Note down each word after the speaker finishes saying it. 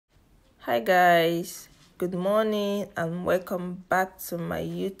Hi guys, good morning and welcome back to my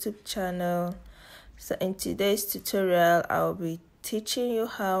YouTube channel. So in today's tutorial I'll be teaching you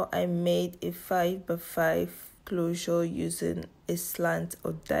how I made a 5x5 closure using a slant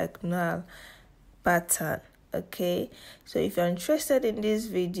or diagonal pattern. Okay, so if you're interested in this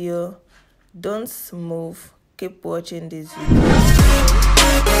video, don't move, keep watching this video.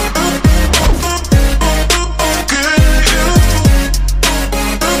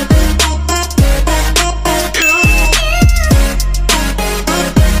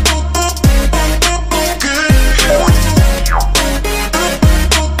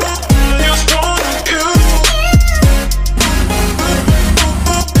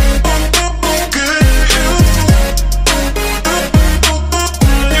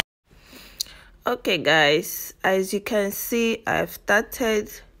 Okay guys, as you can see, I've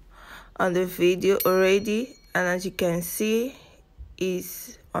started on the video already, and as you can see,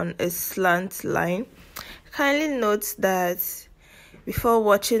 is on a slant line. Kindly note that before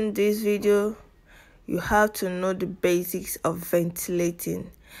watching this video, you have to know the basics of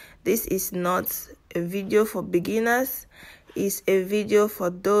ventilating. This is not a video for beginners. It's a video for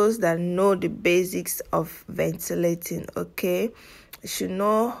those that know the basics of ventilating. Okay, you should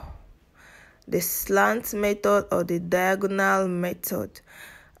know the slant method or the diagonal method.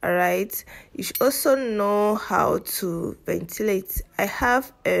 All right, you should also know how to ventilate. I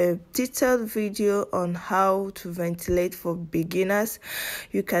have a detailed video on how to ventilate for beginners.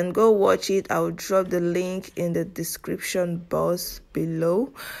 You can go watch it. I'll drop the link in the description box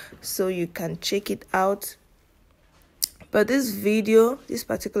below so you can check it out. But this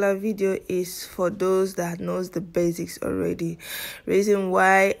particular video is for those that knows the basics already. Reason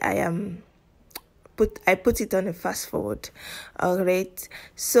why I put it on a fast forward. All right,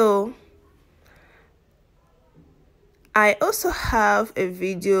 so I also have a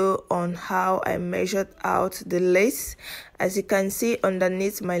video on how I measured out the lace. As you can see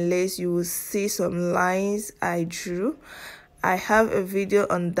underneath my lace, you will see some lines I drew. I have a video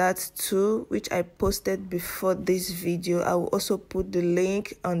on that too, which I posted before this video. I will also put the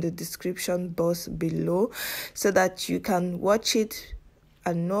link on the description box below so that you can watch it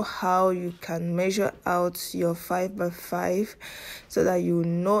and know how you can measure out your 5x5 so that you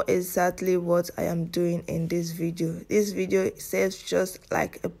know exactly what I am doing in this video. This video serves just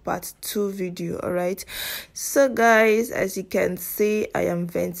like a part 2 video. All right, so guys, as you can see, I am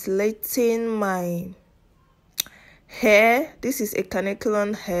ventilating my hair. This is a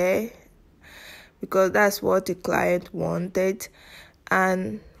caniculum hair because that's what the client wanted,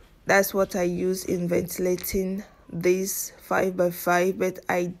 and that's what I use in ventilating this 5x5, but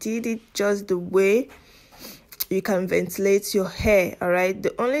I did it just the way you can ventilate your hair. All right,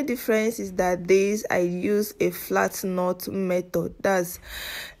 the only difference is that I use a flat knot method. That's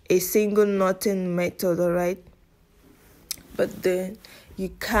a single knotting method. All right, but then you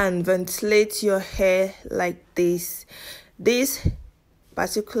can ventilate your hair like this. This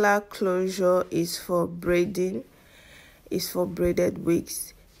particular closure is for braiding, is for braided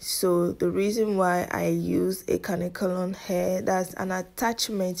wigs. So the reason why I use a caniculum hair, that's an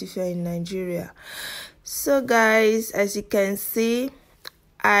attachment if you're in Nigeria. So guys, as you can see,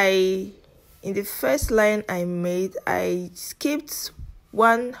 in the first line I made, I skipped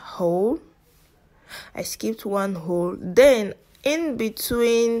one hole. Then in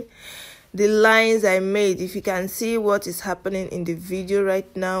between the lines I made, if you can see what is happening in the video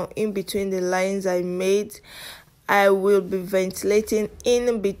right now, in between the lines I made, I will be ventilating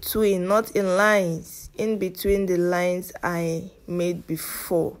in between, not in lines, in between the lines I made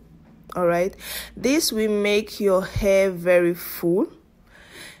before. All right, this will make your hair very full.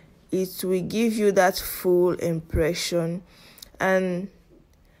 It will give you that full impression. And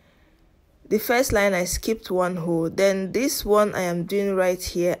the first line I skipped one hole. Then this one I am doing right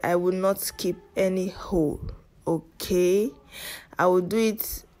here, I will not skip any hole. Okay, I will do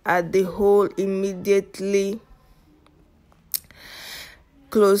it at the hole immediately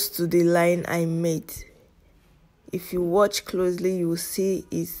close to the line I made. If you watch closely, you will see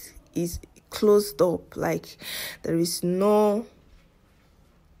is closed up, like there is no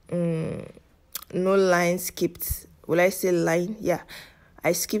line skipped. Will I say line? Yeah,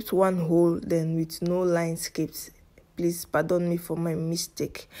 I skipped one hole then with no line skipped. Please pardon me for my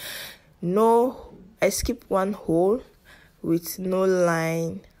mistake. No, I skipped one hole with no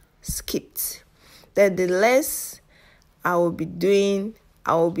line skipped. Then the less I will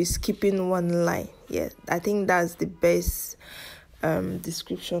be skipping one line. Yeah, I think that's the best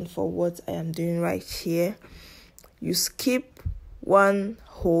description for what I am doing right here. You skip one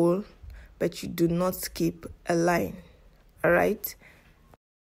hole, but you do not skip a line. All right,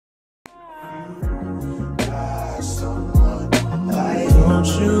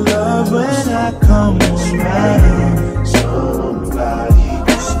 Don't you love when I come around? Somebody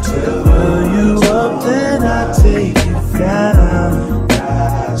just fill you up, then I take you down.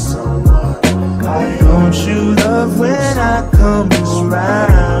 Don't you love when I come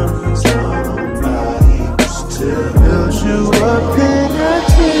around? Somebody just build you up and I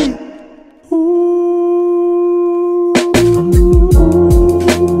take.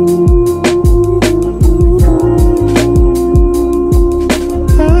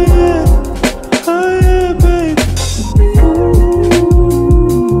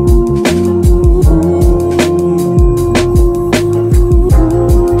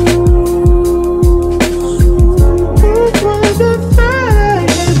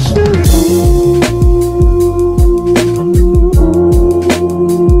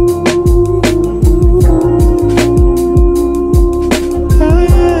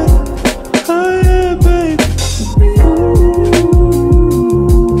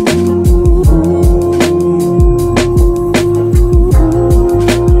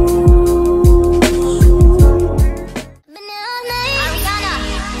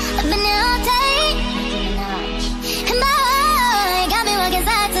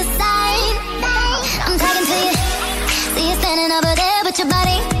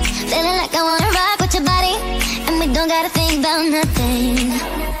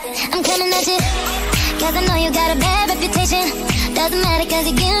 Cause I know you got a bad reputation. Doesn't matter cause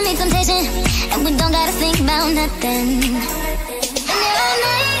you give me temptation. And we don't gotta think about nothing. Been there all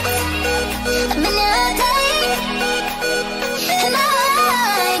night, I've been there all day. And my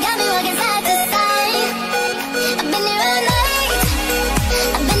heart got me walking side to side. I've been there all night,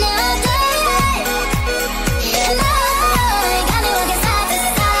 I've been there all day. And my heart got me walking side to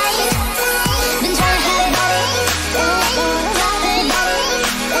side. Been trying to have a body,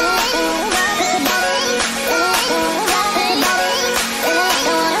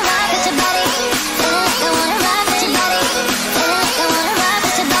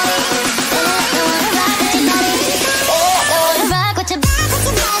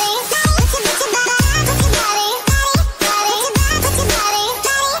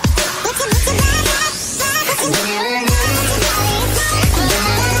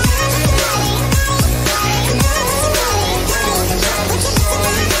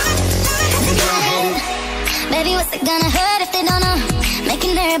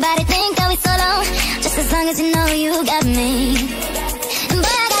 as long as you know you got me. And boy,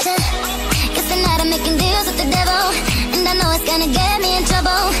 I got you. Guess tonight I'm making deals with the devil. And I know it's gonna get me in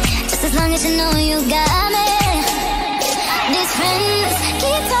trouble. Just as long as you know you got me. These friends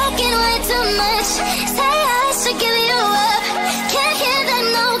keep talking way too much. Say I should give you up. Can't hear them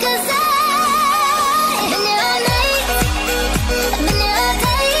no, cause I've been there all night, I've been there all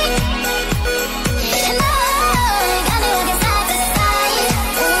day. And I got me walking side to side.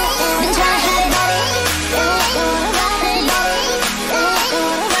 Been trying to have a body.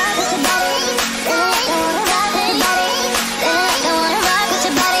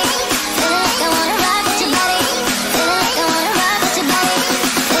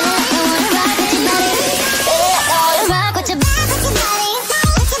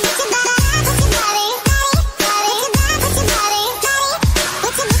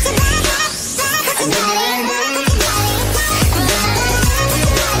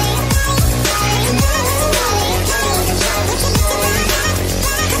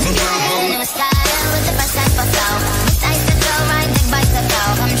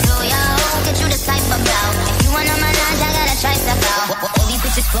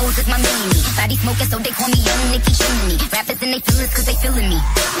 Closeup my mini, body smoking so they call me Young Nicky Chimney. Rappers and they feel it cause they feeling me.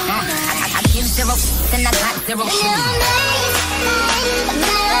 I give 0 and I got 0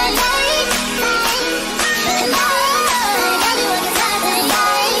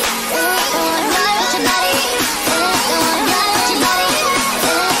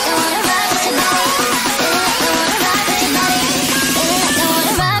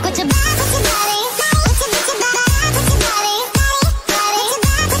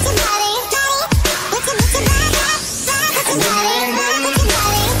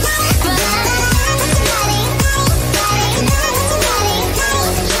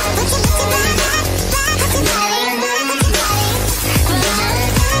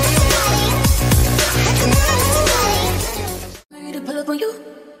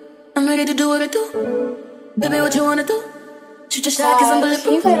 Baby, what you wanna do? Shoot your shot cause I'm bulletproof.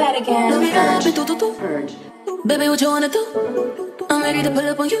 Can you play that again? Baby, what you wanna do? I'm ready to pull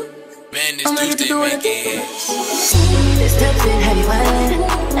up on you. Man, this Tuesday make it. This top fit, heavy violin.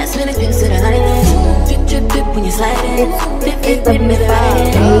 Last minute pips to the island. Drip, drip, drip when you're sliding. Flip, flip, flip, flip,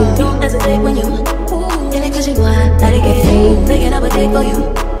 riding. Don't hesitate when you in it cause you know how to get. Making up a day for you.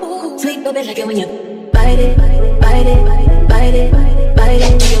 like it when you bite it, bite it, bite it, bite it. Like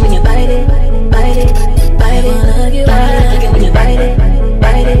it when you bite it, bite it, bite it. Like it when you bite it,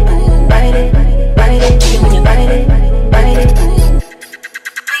 bite it, bite it, bite it. Like it when you bite it, bite it.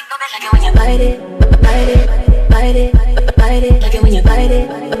 Like it when you bite it, bite it, bite it, bite it. Like it when you bite it,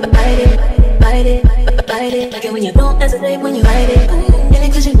 bite it, bite it, bite it. Like it when you don't hesitate when you bite it. And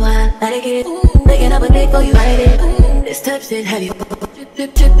it cushion wide, like it. Making up a date for you, bite it. This type shit have you drip,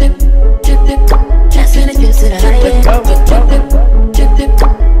 drip, drip, drip, drip, drip. Just when it feels to the light. Drip, drip, drip, drip, drip.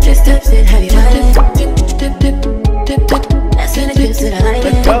 This type shit have you violent. Drip, drip, drip, drip, drip. That's when it feels to the light.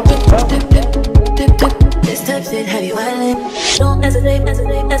 Drip, drip, drip, drip, drip. This type shit have you violent. Don't hesitate,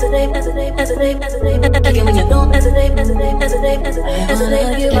 hesitate, hesitate, hesitate, hesitate, hesitate. Again when you don't hesitate, hesitate, hesitate, hesitate, hesitate.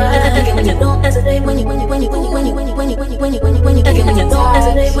 Again when you don't hesitate, when you again when you don't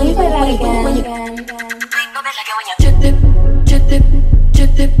hesitate, when you drip, drip, drip, drip, drip,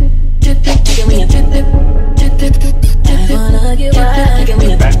 drip, drip, drip. Again when you drip, drip, drip, drip, drip, drip. I wanna get wild. Again when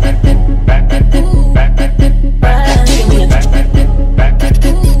you drip, drip, drip, drip, drip, drip, drip. Again when you drip, drip, drip, drip,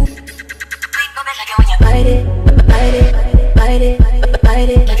 drip. Bite it, bite it, bite it, bite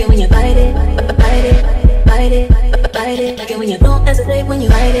it. Again when you bite it, bite it, bite it, bite it. Again when you don't hesitate when you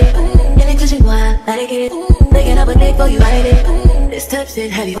bite it. And it cushion wide, like it. Making up a date for you, bite it. This type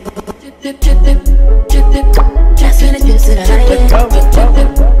shit have you drip, drip, drip, drip, drip, drip. Just when it feels to the light. Drip, drip, drip,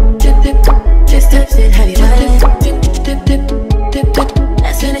 drip, drip. This type shit have you violent. Drip, drip, drip, drip, drip.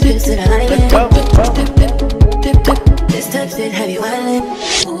 That's when it feels to the light. Drip, drip, drip, drip, drip. This type shit have you violent.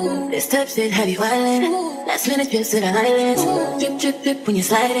 This type shit have you violent. That's when it feels to the island. Drip, drip, drip when you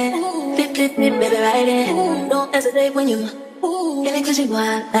slide it. Dip, dip, dip, baby, ride it. Don't hesitate when you get it cushion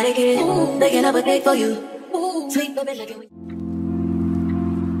wide, like it. Making up a date for you. Sweet baby, like it.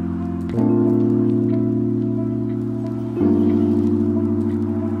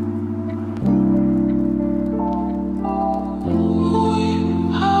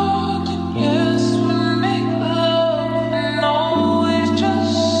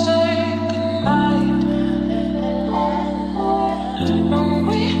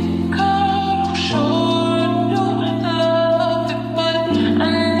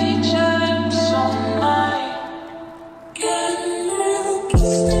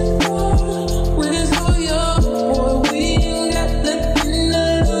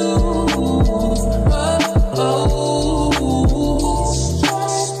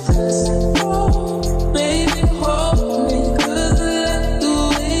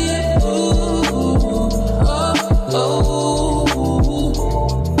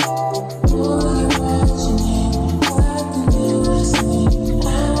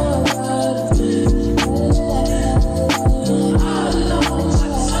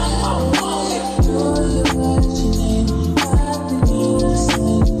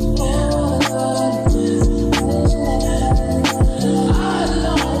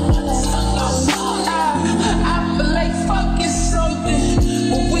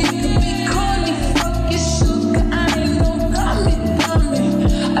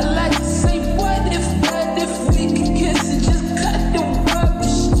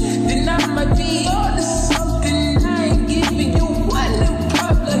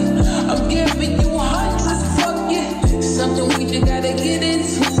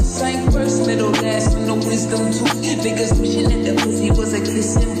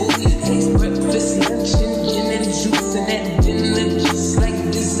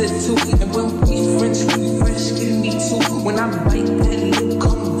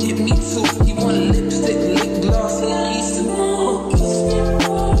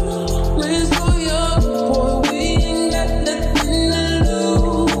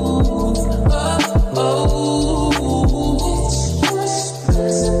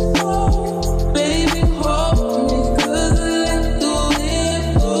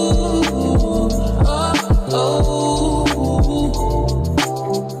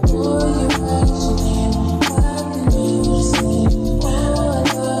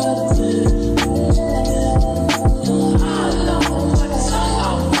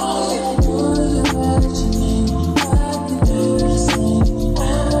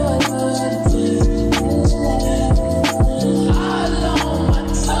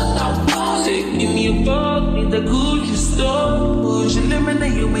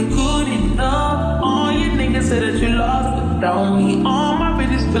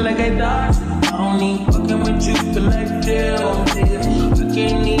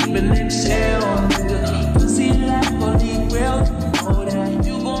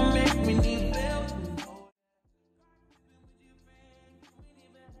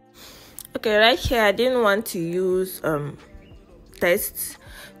 Okay, right here I didn't want to use tests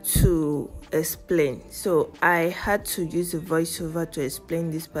to explain, so I had to use a voiceover to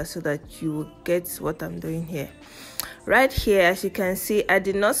explain this part so that you will get what I'm doing here. Right here, as you can see, I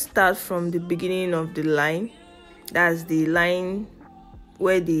did not start from the beginning of the line. That's the line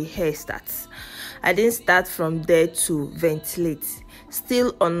where the hair starts. I didn't start from there to ventilate.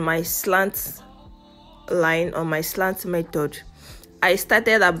 Still on my slant line, on my slant method, I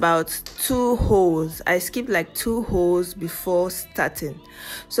started about 2 holes. I skipped like 2 holes before starting.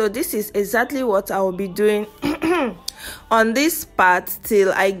 So this is exactly what I will be doing on this part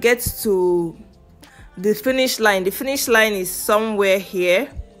till I get to the finish line. The finish line is somewhere here.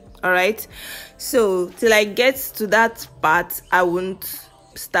 All right, so till I get to that part, I won't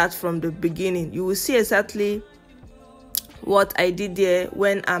start from the beginning. You will see exactly what I did there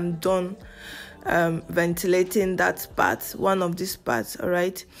when I'm done ventilating that part, one of these parts. All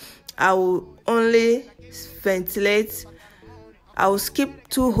right, I will only ventilate. I will skip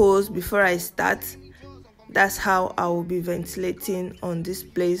 2 holes before I start. That's how I will be ventilating on this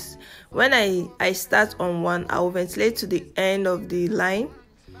place. When I start on one, I will ventilate to the end of the line.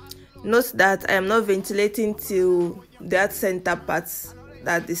 Note that I am not ventilating till that center part,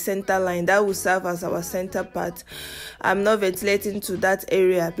 that the center line that will serve as our center part. I'm not ventilating to that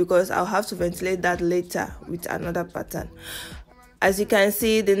area because I'll have to ventilate that later with another pattern. As you can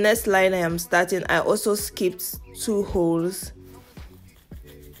see, the next line I am starting, I also skipped 2 holes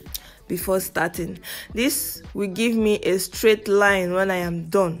before starting. This will give me a straight line when I am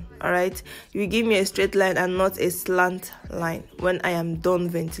done. All right, it will give me a straight line and not a slant line when I am done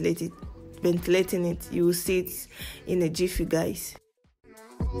ventilating it. You will see it in a jiffy, guys.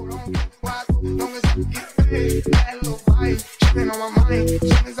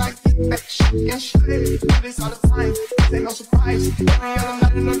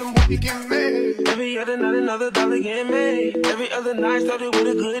 Every other night another dollar getting made. Every other night started with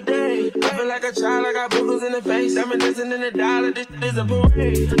a good day. I feel like a child, I got boogers in the face. I'm dancing in the dollar, this is a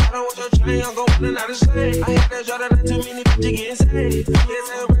parade. I don't want your chain, I'm going another slave. I had that draw that too many bitches getting saved. Yes,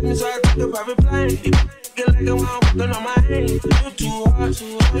 I rap me, so I took a private plane. Get like I'm working on my hand. You too hard, to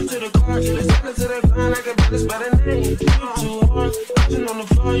the car, to the center, to the grind, like a better better name. You too hard, watching on the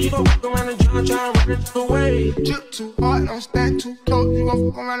floor, you gon' walk around and drown, try and run it away. You too hard, don't stand too close, you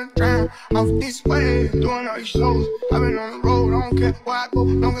gon' fuck around and drown off this way. Doing all these shows, I've been on the road, I don't care where I go,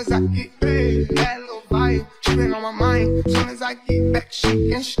 long as I get paid. That little vibe, she been on my mind. Soon as I get back, she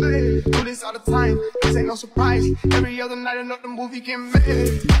can slay. Do this all the time, this ain't no surprise. Every other night another movie get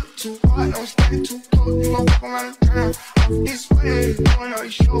made. You too hard, don't stand too close, you gon' fuck around and drown off this way. Doing all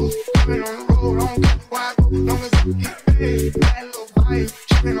these shows, I've been on the road, I don't care where I go, long as I get paid. That little vibe,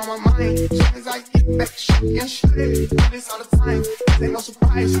 she been on my mind. Soon as I get back, she can slay. Do this all the time, this ain't no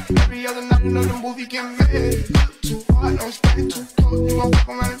surprise. Every other night another movie get made. You too hard, don't stand too close, you gon' fuck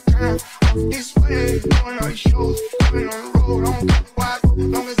around and drown off this way. Doing all these shows, I've been on the road, I don't care where I go,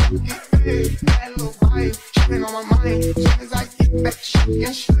 long as I get paid. That little vibe, she been on my mind. Soon as I get back, she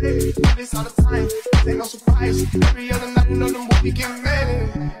can slay. Do this all the time, this ain't no surprise. Every other night another movie get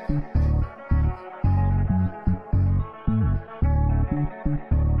made.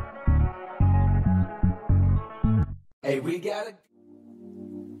 Hey, we gotta.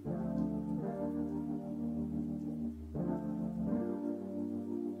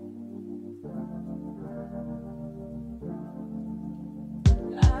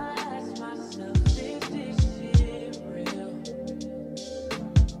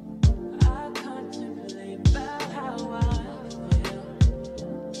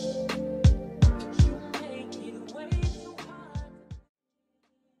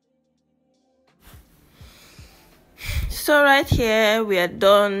 So right here we are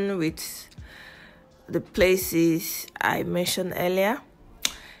done with the places I mentioned earlier.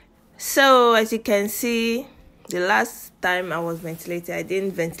 So as you can see, the last time I was ventilating, I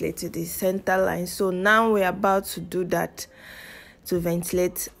didn't ventilate to the center line. So now we're about to do that, to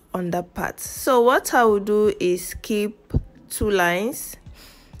ventilate on that part. So what I will do is skip 2 lines.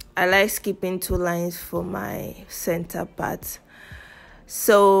 I like skipping 2 lines for my center part.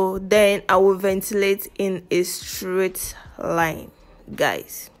 So then I will ventilate in a straight line,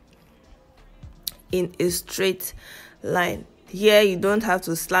 guys. In a straight line. Here you don't have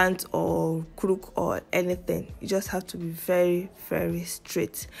to slant or crook or anything. You just have to be very, very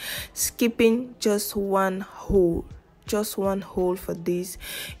straight. Skipping just 1 hole. Just 1 hole for this.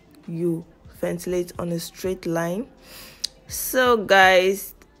 You ventilate on a straight line. So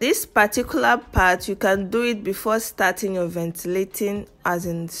guys, this particular part, you can do it before starting your ventilating, as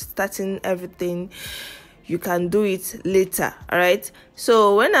in starting everything. You can do it later, all right?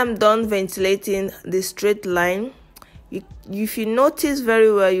 So when I'm done ventilating the straight line, if you notice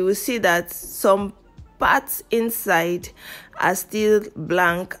very well, you will see that some parts inside are still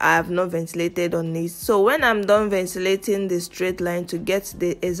blank. I have not ventilated on it. So when I'm done ventilating the straight line to get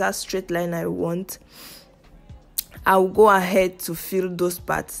the exact straight line I want, I'll go ahead to fill those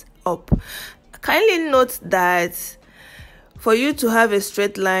parts up. Kindly note that for you to have a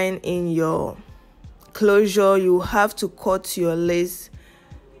straight line in your closure, you have to cut your lace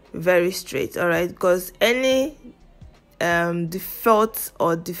very straight, all right, because any default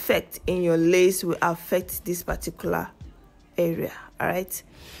or defect in your lace will affect this particular area, all right.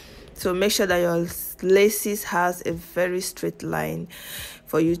 So make sure that your laces has a very straight line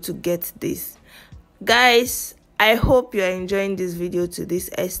for you to get this. Guys, I hope you are enjoying this video to this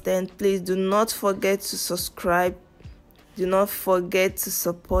extent. Please do not forget to subscribe. Do not forget to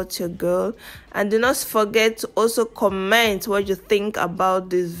support your girl, and do not forget to also comment what you think about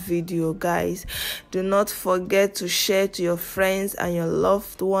this video, guys. Do not forget to share to your friends and your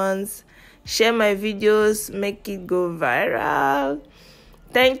loved ones. Share my videos, make it go viral.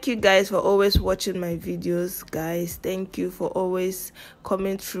 Thank you guys for always watching my videos, guys. Thank you for always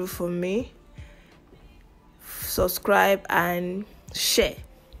coming through for me. Subscribe and share.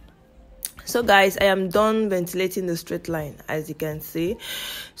 So guys, I am done ventilating the straight line, as you can see.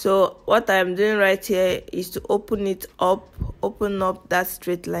 So what I am doing right here is to open up that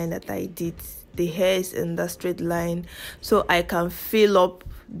straight line that I did. The hair is in that straight line, so I can fill up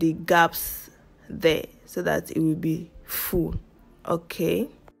the gaps there so that it will be full. Okay.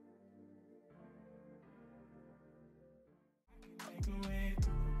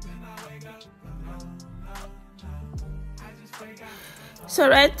 So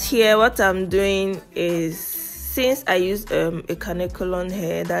right here, what I'm doing is, since I use a caniculon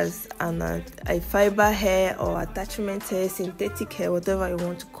hair, that's a fiber hair or attachment hair, synthetic hair, whatever you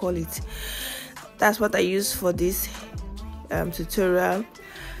want to call it, that's what I use for this tutorial.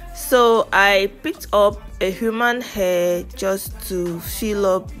 So I picked up a human hair just to fill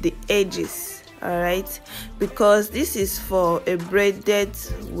up the edges, all right, because this is for a braided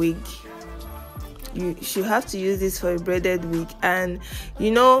wig. You should have to use this for a braided wig, and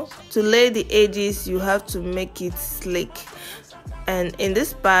you know, to lay the edges you have to make it slick, and in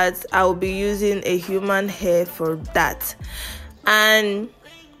this part I will be using a human hair for that. And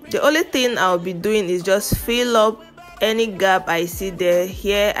the only thing I'll be doing is just fill up any gap I see there.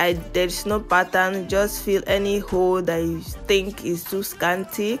 Here there's no pattern, just fill any hole that you think is too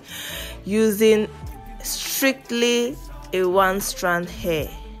scanty using strictly a one strand hair.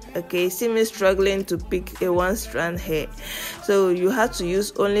 Okay, see me struggling to pick a one strand hair, so you have to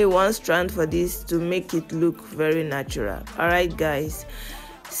use only one strand for this to make it look very natural. All right guys,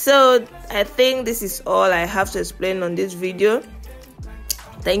 so I think this is all I have to explain on this video.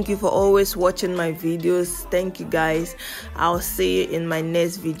 Thank you for always watching my videos. Thank you guys. I'll see you in my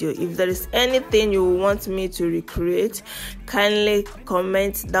next video. If there is anything you want me to recreate, kindly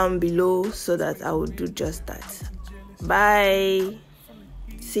comment down below so that I will do just that. Bye.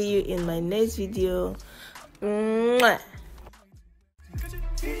 See you in my next video. Mwah.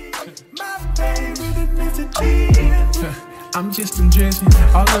 I'm just undressing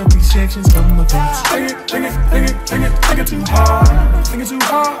all of these sections of my pants. Think it too hard.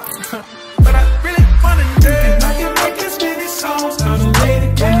 But I really wanna do it. I can make this many songs on a lady,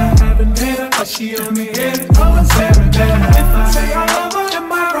 and I haven't met her, but she on me head. Oh, I'm Sarah better. If I say I love her,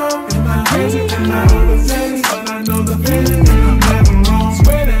 am I wrong? Am I crazy? Am I overzealous? But I know the feeling, and I'm never wrong.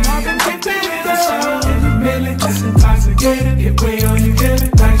 Swear that I've been tempted in the sun. In a million, just intoxicated. Get way on you, get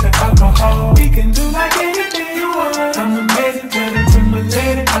it like the alcohol. We can do like anything.